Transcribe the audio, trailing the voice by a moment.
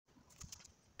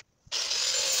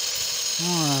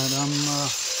Alright, I'm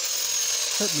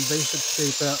cutting the basic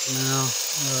shape out now.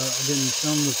 I didn't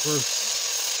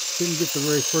get the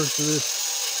very first of this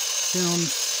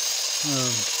filmed.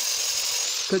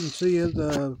 Couldn't see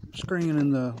the screen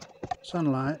in the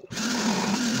sunlight. So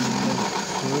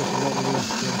this is what we're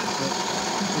left with. But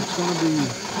it's going to be a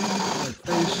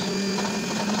face.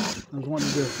 I was wanting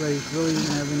to do a face. Really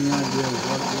didn't have any idea of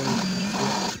what it was.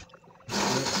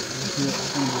 But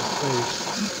it's going to be a face.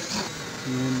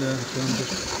 And so I'm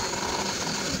just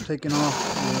taking off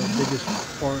the biggest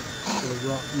part of the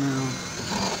rock now.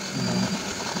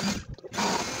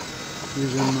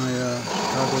 Using my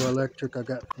Chicago Electric I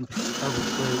got from Chicago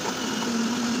Freight.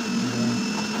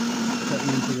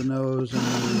 Cutting into the nose and the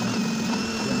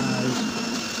eyes.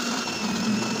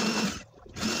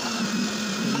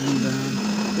 Cutting down.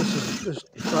 This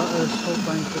whole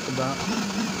thing took about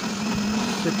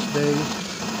 6 days.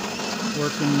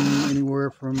 Working anywhere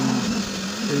from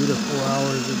 3 to 4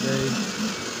 hours a day.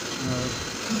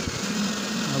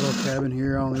 My little cabin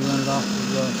here, I only run it off of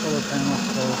solar panels,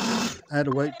 so I had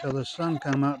to wait till the sun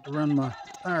come out to run my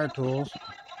fire tools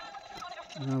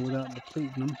without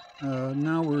depleting them.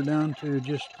 Now we're down to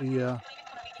just the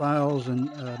files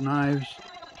and knives.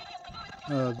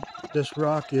 This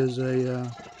rock is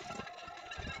a,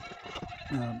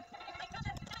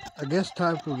 I guess,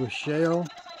 type of a shale.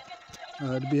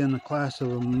 To be in the class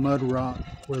of a mud rock,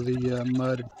 where the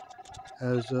mud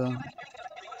has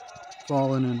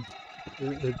fallen and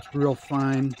it's real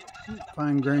fine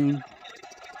grain,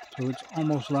 so it's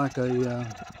almost like a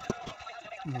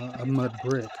mud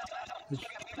brick.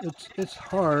 It's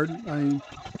hard.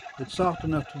 It's soft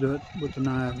enough to do it with the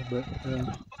knife, but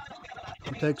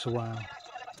it takes a while.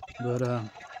 But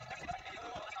I'm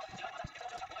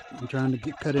trying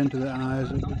to cut into the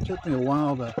eyes. It took me a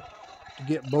while to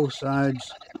get both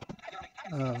sides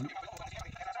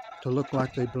to look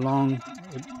like they belong.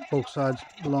 Both sides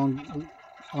belong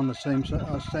on the same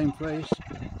face,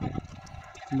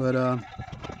 but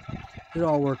it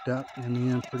all worked out in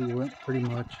the end pretty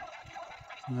much.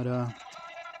 But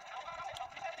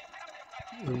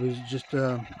it was just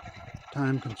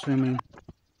time consuming,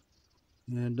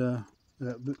 and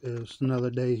it was another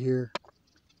day here.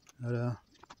 But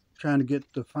trying to get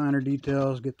the finer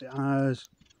details, get the eyes.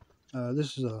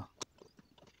 This is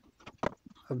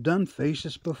I've done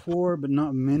faces before, but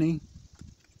not many.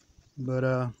 But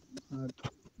I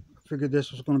figured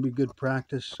this was going to be good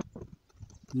practice,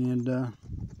 and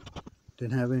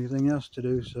didn't have anything else to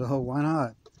do, so why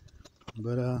not?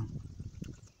 But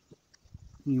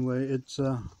anyway, it's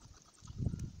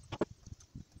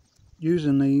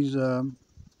using these.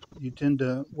 You tend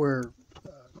to wear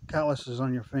calluses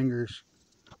on your fingers,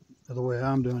 the way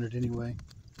I'm doing it anyway,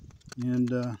 and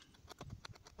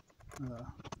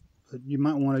but you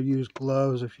might want to use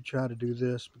gloves if you try to do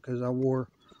this, because I wore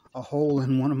a hole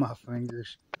in one of my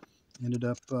fingers. Ended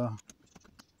up,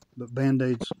 but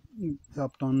Band-Aids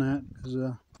helped on that, because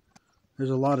there's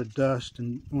a lot of dust,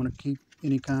 and you want to keep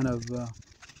any kind of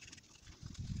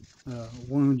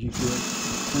wound you get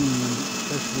clean,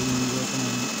 especially when you're working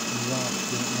on rocks.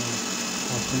 You don't know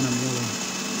how thin them really,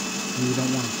 and you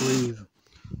don't want to breathe.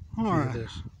 All right,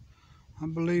 I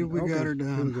believe we got her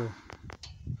done. Here we go.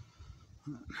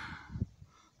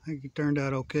 I think it turned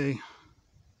out okay.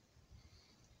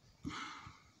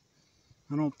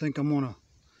 I don't think I'm gonna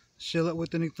seal it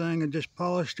with anything. I just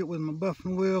polished it with my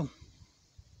buffing wheel,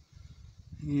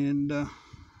 and I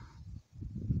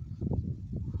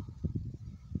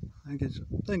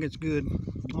think it's good.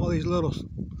 All these little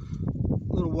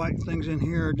white things in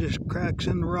here are just cracks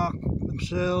in the rock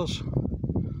themselves,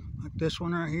 like this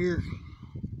one right here.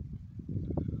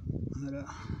 But,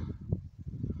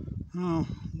 oh,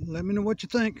 let me know what you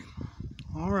think.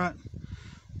 All right,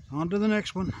 on to the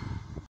next one.